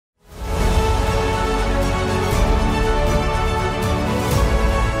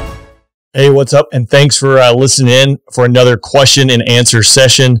Hey, what's up? And thanks for listening in for another question and answer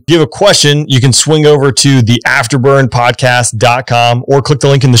session. If you have a question, you can swing over to theafterburnpodcast.com or click the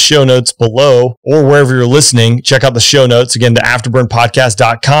link in the show notes below or wherever you're listening. Check out the show notes, again,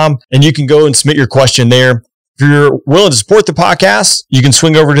 theafterburnpodcast.com, and you can go and submit your question there. If you're willing to support the podcast, you can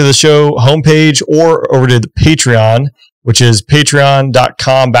swing over to the show homepage or over to the Patreon, which is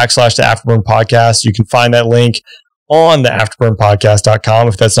patreon.com/theafterburnpodcast. You can find that link on the afterburnpodcast.com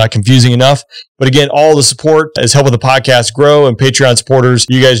if that's not confusing enough. But again, all the support is helping the podcast grow, and Patreon supporters,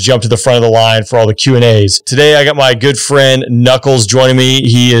 you guys jump to the front of the line for all the Q&As. Today, I got my good friend Knuckles joining me.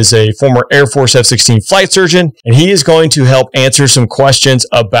 He is a former Air Force F-16 flight surgeon, and he is going to help answer some questions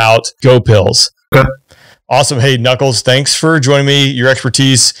about GoPills. Okay. Awesome. Hey, Knuckles, thanks for joining me. Your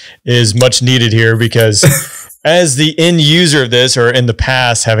expertise is much needed here because as the end user of this, or in the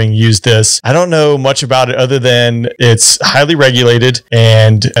past having used this, I don't know much about it other than it's highly regulated.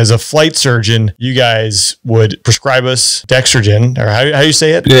 And as a flight surgeon, you guys would prescribe us Dextrogen, or how you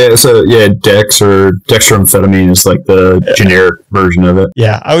say it? Yeah, so Dex or dextroamphetamine is like the generic version of it.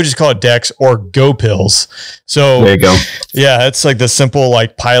 Yeah, I would just call it Dex or GoPills. So there you go. Yeah, it's like the simple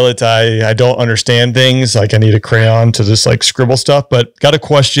like pilot. I don't understand things. Like I need a crayon to just like scribble stuff, but got a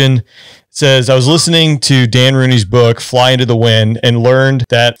question. It says, I was listening to Dan Rooney's book, Fly Into the Wind, and learned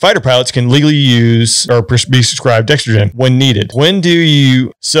that fighter pilots can legally use or be prescribed Dextrogen when needed. When do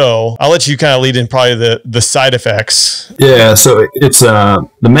you? So I'll let you kind of lead in probably the side effects. Yeah, so it's the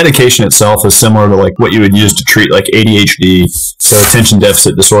medication itself is similar to like what you would use to treat like ADHD, so attention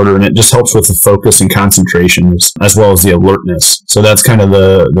deficit disorder, and it just helps with the focus and concentration as well as the alertness. So that's kind of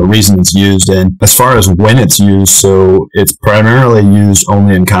the reason it's used. And as far as when it's used, so it's primarily used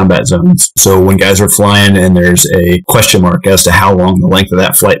only in combat zones. So when guys are flying and there's a question mark as to how long the length of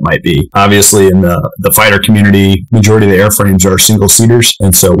that flight might be. Obviously, in the fighter community, majority of the airframes are single seaters.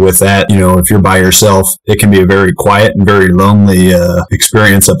 And so with that, if you're by yourself, it can be a very quiet and very lonely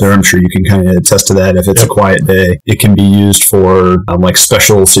experience up there. I'm sure you can kind of attest to that. If it's a quiet day, it can be used for like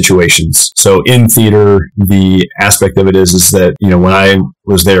special situations. So in theater, the aspect of it is that, when I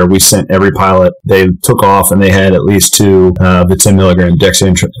was there, we sent every pilot, they took off and they had at least two the 10 milligram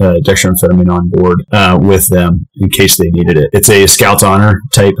dextroamphetamine on board with them in case they needed it. It's a Scout's Honor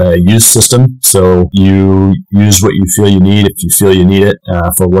type use system. So you use what you feel you need if you feel you need it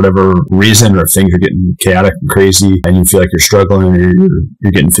for whatever reason, or if things are getting chaotic and crazy and you feel like you're struggling or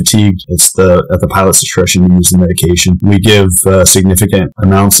you're getting fatigued. It's at the pilot's discretion to use the medication. We give significant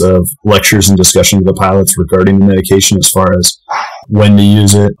amounts of lectures and discussion to the pilots regarding the medication as far as when to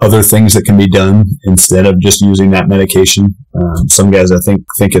use it, other things that can be done instead of just using that medication. Some guys, I think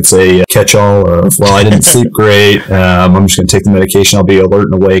it's a catch-all of, well, I didn't sleep great. I'm just going to take the medication. I'll be alert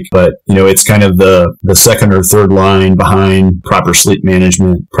and awake. But, it's kind of the second or third line behind proper sleep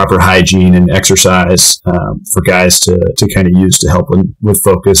management, proper hygiene and exercise for guys to kind of use to help with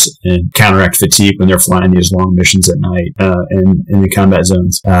focus and counteract fatigue when they're flying these long missions at night and in the combat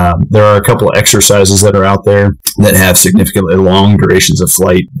zones. There are a couple of exercises that are out there that have significantly long durations of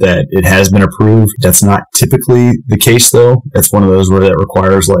flight that it has been approved. That's not typically the case, though. That's one of those where that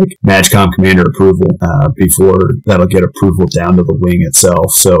requires like MAJCOM commander approval before that'll get approval down to the wing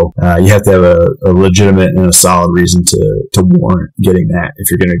itself. So you have to have a legitimate and a solid reason to warrant getting that if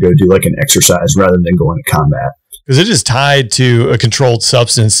you're going to go do like an exercise rather than go into combat. Because it is tied to a controlled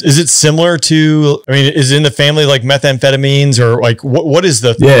substance. Is it similar to, is it in the family like methamphetamines, or like what is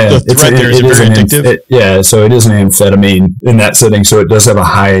the threat there? Is it very addictive? So it is an amphetamine in that setting. So it does have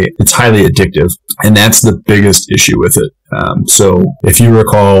it's highly addictive. And that's the biggest issue with it. So if you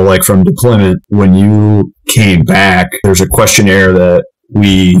recall, like from deployment, when you came back, there's a questionnaire that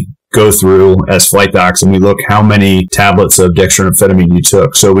we go through as flight docs, and we look how many tablets of dextroamphetamine you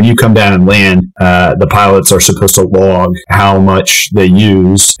took. So when you come down and land, the pilots are supposed to log how much they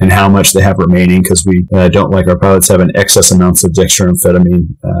use and how much they have remaining, because we don't like our pilots having excess amounts of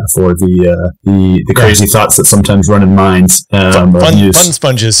dextroamphetamine for the crazy thoughts that sometimes run in minds. Fun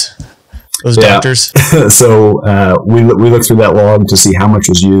sponges. Those doctors. So we look through that log to see how much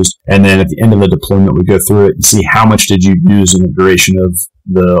was used, and then at the end of the deployment, we go through it and see how much did you use in the duration of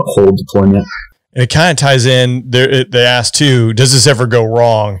the whole deployment. And it kind of ties in. They asked too, does this ever go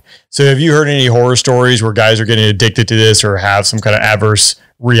wrong? So have you heard any horror stories where guys are getting addicted to this or have some kind of adverse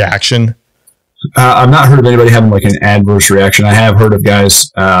reaction? I've not heard of anybody having like an adverse reaction. I have heard of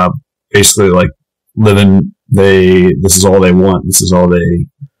guys basically like living. This is all they want. This is all they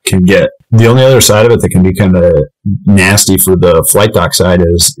can get. The only other side of it that can be kind of nasty for the flight doc side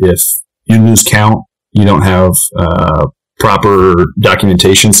is if you lose count, you don't have proper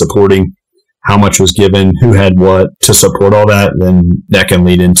documentation supporting how much was given, who had what to support all that, then that can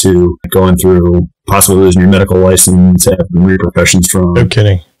lead into going through possibly losing your medical license, having repercussions from no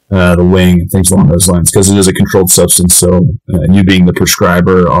kidding. The wing and things along those lines, because it is a controlled substance. So you being the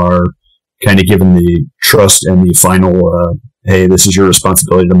prescriber are kind of given the trust and the final, hey, this is your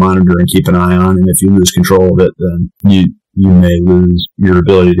responsibility to monitor and keep an eye on. And if you lose control of it, then you may lose your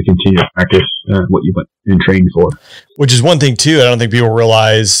ability to continue to practice what you've been trained for. Which is one thing too. I don't think people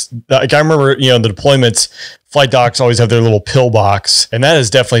realize. Like I remember, the deployments, flight docs always have their little pill box, and that is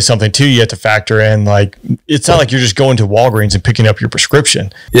definitely something too you have to factor in. Like it's not like you're just going to Walgreens and picking up your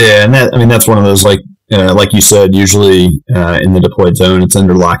prescription. Yeah, and that's one of those like you said, usually in the deployed zone, it's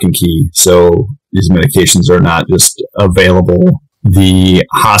under lock and key. So these medications are not just available. The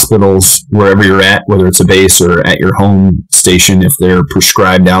hospitals, wherever you're at, whether it's a base or at your home station, if they're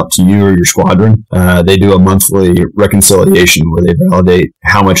prescribed out to you or your squadron, they do a monthly reconciliation where they validate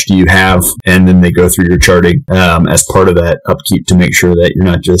how much do you have, and then they go through your charting as part of that upkeep to make sure that you're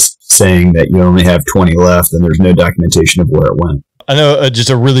not just saying that you only have 20 left and there's no documentation of where it went. I know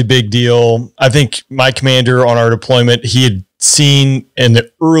just a really big deal. I think my commander on our deployment, he had seen in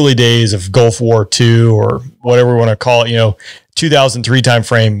the early days of Gulf War II or whatever we want to call it, 2003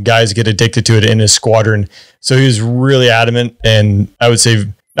 timeframe, guys get addicted to it in his squadron. So he was really adamant, and I would say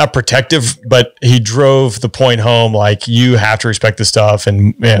not protective, but he drove the point home. Like, you have to respect the stuff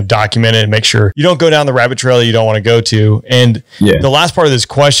and document it and make sure you don't go down the rabbit trail that you don't want to go to. And the last part of this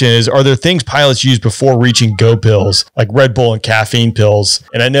question is, are there things pilots use before reaching go pills, like Red Bull and caffeine pills?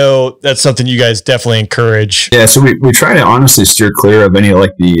 And I know that's something you guys definitely encourage. Yeah. So we try to honestly steer clear of any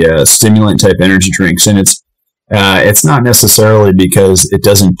like the stimulant type energy drinks. And it's not necessarily because it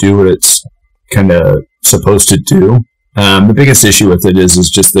doesn't do what it's kind of supposed to do. The biggest issue with it is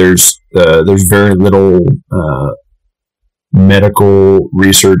just there's very little medical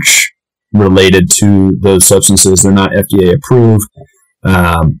research related to those substances. They're not FDA approved.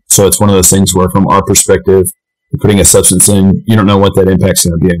 So it's one of those things where, from our perspective, you're putting a substance in, you don't know what that impact's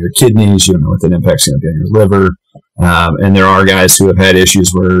going to be on your kidneys. You don't know what that impact's going to be on your liver. And there are guys who have had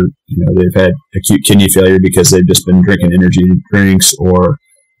issues where they've had acute kidney failure because they've just been drinking energy drinks, or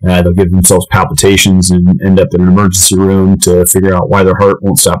they'll give themselves palpitations and end up in an emergency room to figure out why their heart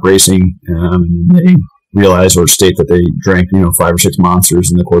won't stop racing. And they realize or state that they drank 5 or 6 monsters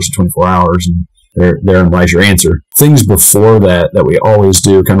in the course of 24 hours, and therein lies your answer. Things before that we always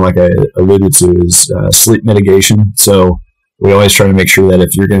do, kind of like I alluded to, is sleep mitigation. So we always try to make sure that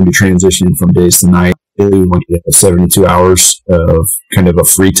if you're going to be transitioning from days to night, we want you to have 72 hours of kind of a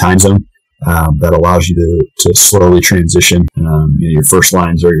free time zone. That allows you to slowly transition. Your first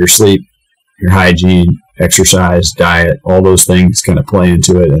lines are your sleep, your hygiene, exercise, diet, all those things kind of play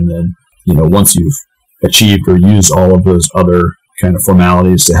into it. And then, once you've achieved or used all of those other kind of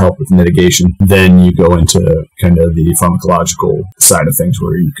formalities to help with mitigation, then you go into kind of the pharmacological side of things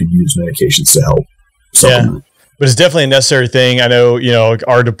where you could use medications to help supplement. But it's definitely a necessary thing. I know,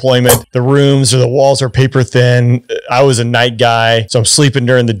 our deployment, the rooms or the walls are paper thin. I was a night guy, so I'm sleeping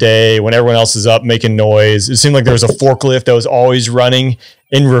during the day when everyone else is up making noise. It seemed like there was a forklift that was always running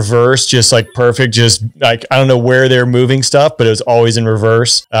in reverse, just like perfect. Just like, I don't know where they're moving stuff, but it was always in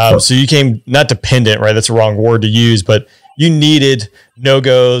reverse. So you came, not dependent, right? That's the wrong word to use, but you needed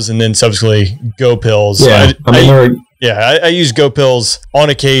no-goes and then subsequently go pills. Yeah. I use go pills on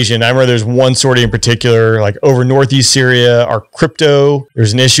occasion. I remember there's one sortie in particular, like over Northeast Syria, our crypto,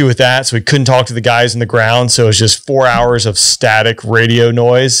 there's an issue with that. So we couldn't talk to the guys on the ground. So it was just 4 hours of static radio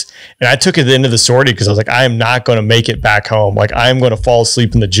noise. And I took it at the end of the sortie because I was like, I am not going to make it back home. Like, I am going to fall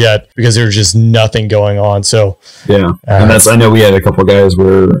asleep in the jet because there's just nothing going on. So, and I know we had a couple of guys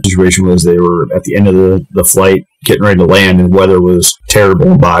where the situation was they were at the end of the flight, getting ready to land, and weather was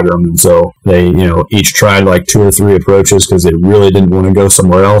terrible in Bagram. And so they, each tried like 2 or 3 approaches because they really didn't want to go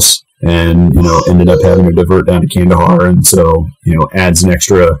somewhere else, and, ended up having to divert down to Kandahar. And so, adds an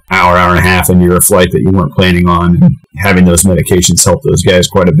extra hour and a half into your flight that you weren't planning on. And having those medications help those guys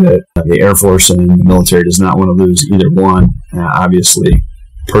quite a bit. The Air Force and the military does not want to lose either one. Obviously,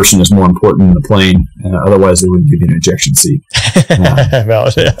 person is more important than the plane. Otherwise, they wouldn't give you an ejection seat.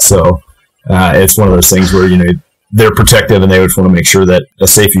 So it's one of those things where, they're protective and they would want to make sure that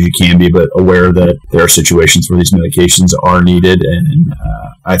as safe as you can be, but aware that there are situations where these medications are needed. And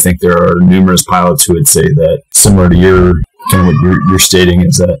I think there are numerous pilots who would say that, similar to your kind of what you're stating,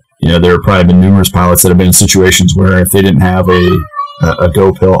 is that, there have probably been numerous pilots that have been in situations where if they didn't have a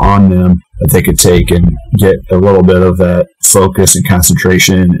go pill on them that they could take and get a little bit of that focus and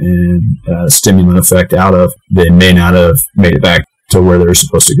concentration and stimulant effect out of, they may not have made it back to where they're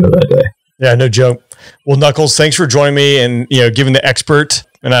supposed to go that day. Yeah, no joke. Well, Knuckles, thanks for joining me and, giving the expert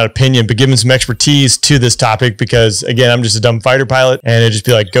not opinion, but giving some expertise to this topic because, again, I'm just a dumb fighter pilot and it'd just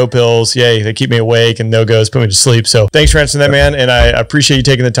be like, go pills. Yay, they keep me awake, and no goes, put me to sleep. So thanks for answering that, man. And I appreciate you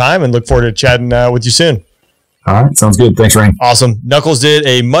taking the time and look forward to chatting with you soon. All right. Sounds good. Thanks, Ryan. Awesome. Knuckles did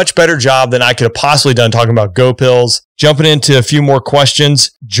a much better job than I could have possibly done talking about Go Pills. Jumping into a few more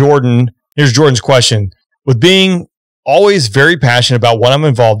questions. Jordan, here's Jordan's question. With being always very passionate about what I'm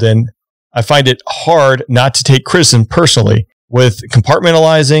involved in, I find it hard not to take criticism personally with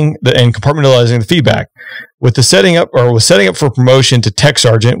compartmentalizing the feedback. With setting up for promotion to tech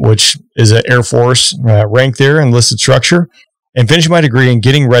sergeant, which is an Air Force rank there, enlisted structure, and finishing my degree and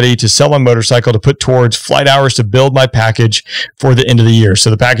getting ready to sell my motorcycle to put towards flight hours to build my package for the end of the year. So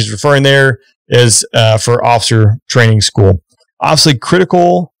the package referring there is for officer training school. Obviously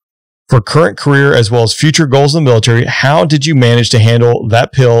critical for current career as well as future goals in the military. How did you manage to handle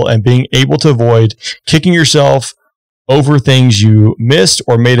that pill and being able to avoid kicking yourself over things you missed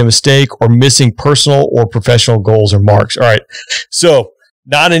or made a mistake or missing personal or professional goals or marks? All right. So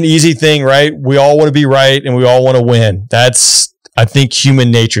not an easy thing, right? We all want to be right and we all want to win. That's, I think,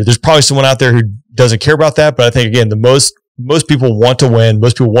 human nature. There's probably someone out there who doesn't care about that, but I think, again, most people want to win.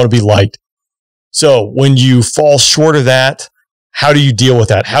 Most people want to be liked. So when you fall short of that, how do you deal with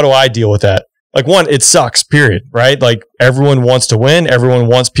that? How do I deal with that? Like, one, it sucks, period, right? Like, everyone wants to win. Everyone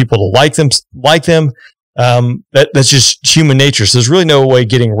wants people to like them. That's just human nature. So there's really no way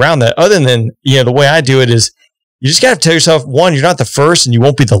getting around that other than, the way I do it is, you just got to tell yourself, one, you're not the first and you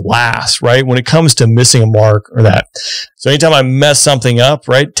won't be the last, right? When it comes to missing a mark or that. So anytime I mess something up,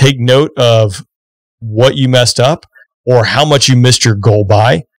 right, take note of what you messed up or how much you missed your goal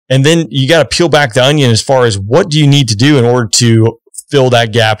by. And then you got to peel back the onion as far as what do you need to do in order to fill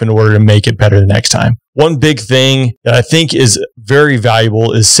that gap in order to make it better the next time. One big thing that I think is very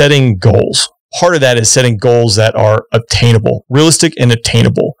valuable is setting goals. Part of that is setting goals that are obtainable, realistic and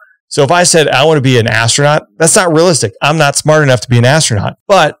attainable. So if I said, I want to be an astronaut, that's not realistic. I'm not smart enough to be an astronaut.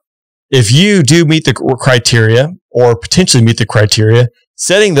 But if you do meet the criteria or potentially meet the criteria,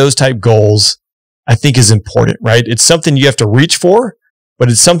 setting those type goals, I think is important, right? It's something you have to reach for, but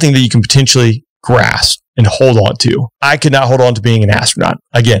it's something that you can potentially grasp and hold on to. I could not hold on to being an astronaut.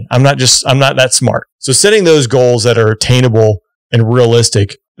 Again, I'm not that smart. So setting those goals that are attainable and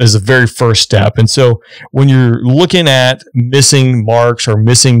realistic is the very first step. And so when you're looking at missing marks or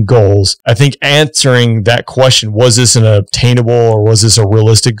missing goals, I think answering that question, was this an obtainable or was this a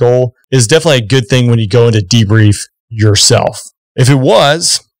realistic goal, is definitely a good thing when you go into debrief yourself. If it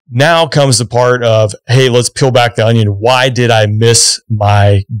was, now comes the part of, hey, let's peel back the onion. Why did I miss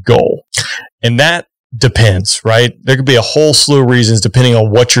my goal? And that depends, right? There could be a whole slew of reasons depending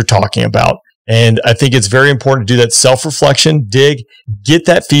on what you're talking about. And I think it's very important to do that self-reflection, get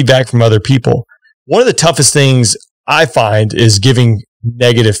that feedback from other people. One of the toughest things I find is giving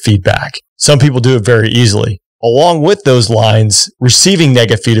negative feedback. Some people do it very easily. Along with those lines, receiving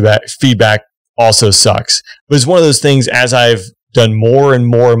negative feedback also sucks. But it's one of those things, as I've done more and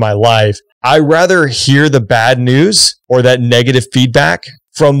more in my life, I rather hear the bad news or that negative feedback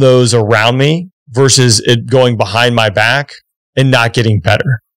from those around me versus it going behind my back and not getting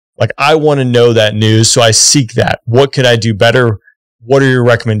better. Like, I want to know that news, so I seek that. What could I do better? What are your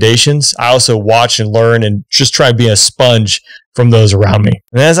recommendations? I also watch and learn and just try to be a sponge from those around me.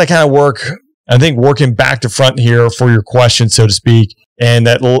 And as I kind of working back to front here for your question, so to speak, and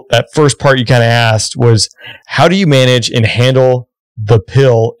that first part you kind of asked was, how do you manage and handle the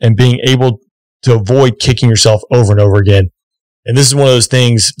pill and being able to avoid kicking yourself over and over again? And this is one of those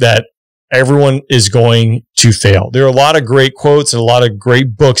things that everyone is going to fail. There are a lot of great quotes and a lot of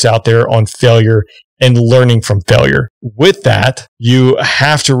great books out there on failure and learning from failure. With that, you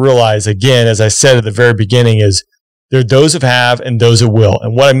have to realize, again, as I said at the very beginning, is there are those that have and those that will.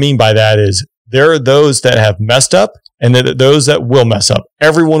 And what I mean by that is there are those that have messed up and there are those that will mess up.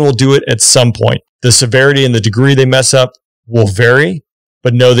 Everyone will do it at some point. The severity and the degree they mess up will vary,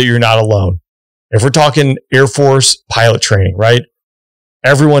 but know that you're not alone. If we're talking Air Force pilot training, right?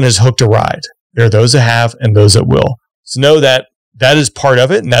 Everyone has hooked a ride. There are those that have and those that will. So know that that is part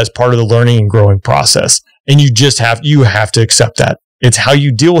of it, and that is part of the learning and growing process. And you have to accept that. It's how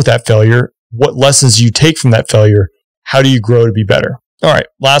you deal with that failure, what lessons you take from that failure, how do you grow to be better? All right,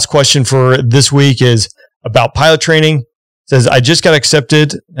 last question for this week is about pilot training. It says, I just got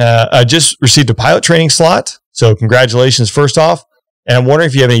accepted. I just received a pilot training slot. So congratulations, first off. And I'm wondering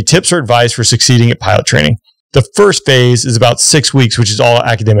if you have any tips or advice for succeeding at pilot training. The first phase is about 6 weeks, which is all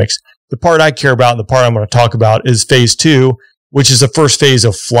academics. The part I care about and the part I'm going to talk about is phase 2, which is the first phase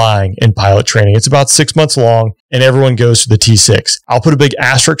of flying in pilot training. It's about 6 months long, and everyone goes through the T6. I'll put a big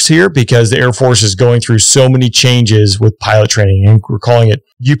asterisk here because the Air Force is going through so many changes with pilot training, and we're calling it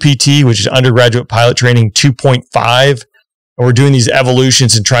UPT, which is Undergraduate Pilot Training 2.5. And we're doing these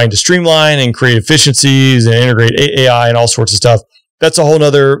evolutions and trying to streamline and create efficiencies and integrate AI and all sorts of stuff. That's a whole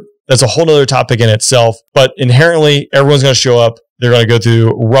nother topic in itself. But inherently, everyone's going to show up. They're going to go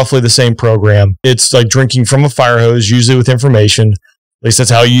through roughly the same program. It's like drinking from a fire hose, usually with information. At least that's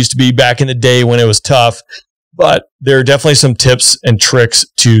how it used to be back in the day when it was tough. But there are definitely some tips and tricks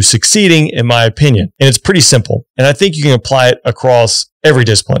to succeeding, in my opinion. And it's pretty simple. And I think you can apply it across every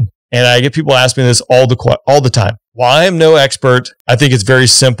discipline. And I get people asking me this all the time. While I am no expert, I think it's very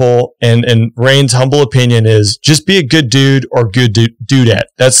simple. And Rain's humble opinion is just be a good dude or good dudette.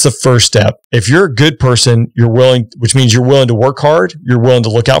 That's the first step. If you're a good person, which means you're willing to work hard, you're willing to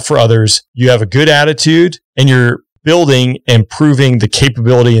look out for others, you have a good attitude, and you're building and proving the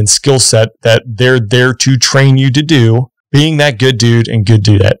capability and skill set that they're there to train you to do, being that good dude and good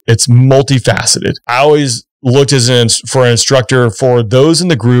dudette. It's multifaceted. I always looked for an instructor for those in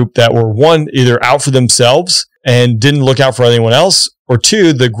the group that were, one, either out for themselves and didn't look out for anyone else, or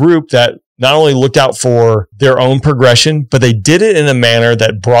two, the group that not only looked out for their own progression, but they did it in a manner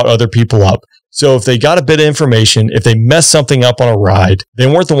that brought other people up. So if they got a bit of information, if they messed something up on a ride, they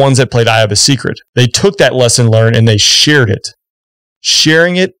weren't the ones that played I Have a Secret. They took that lesson learned and they shared it.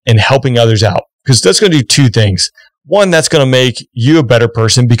 Sharing it and helping others out. Because that's going to do two things. One, that's going to make you a better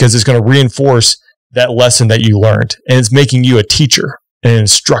person because it's going to reinforce that lesson that you learned. And it's making you a teacher, an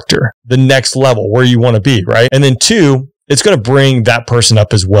instructor, the next level where you want to be, right? And then two, it's going to bring that person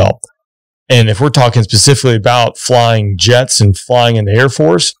up as well. And if we're talking specifically about flying jets and flying in the Air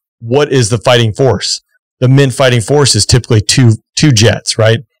Force, what is the fighting force? The men fighting force is typically two jets,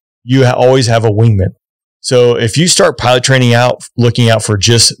 right? You always have a wingman. So if you start pilot training out, looking out for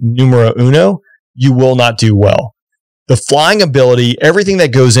just numero uno, you will not do well. The flying ability, everything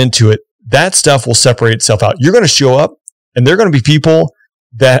that goes into it, that stuff will separate itself out. You're going to show up and they're going to be people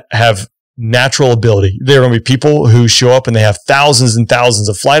that have natural ability. They're going to be people who show up and they have thousands and thousands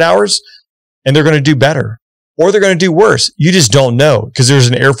of flight hours and they're going to do better or they're going to do worse. You just don't know because there's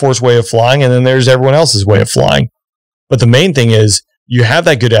an Air Force way of flying and then there's everyone else's way of flying. But the main thing is you have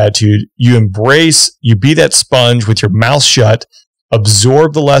that good attitude. You embrace, you be that sponge with your mouth shut,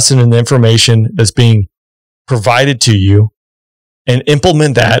 absorb the lesson and the information that's being provided to you and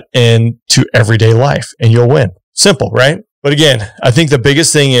implement that into everyday life and you'll win. Simple, right? But again, I think the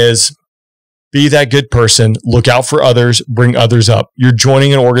biggest thing is be that good person, look out for others, bring others up. You're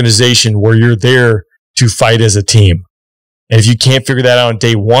joining an organization where you're there to fight as a team. And if you can't figure that out on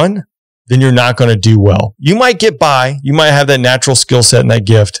day one, then you're not going to do well. You might get by, you might have that natural skill set and that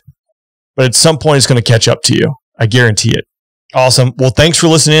gift, but at some point it's going to catch up to you. I guarantee it. Awesome. Well, thanks for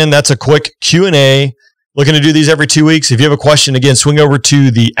listening in. That's a quick Q&A. Looking to do these every 2 weeks. If you have a question, again, swing over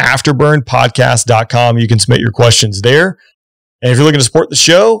to the afterburnpodcast.com. You can submit your questions there. And if you're looking to support the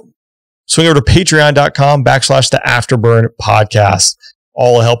show, swing over to patreon.com/the Afterburn Podcast.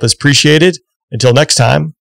 All help is appreciated. Until next time,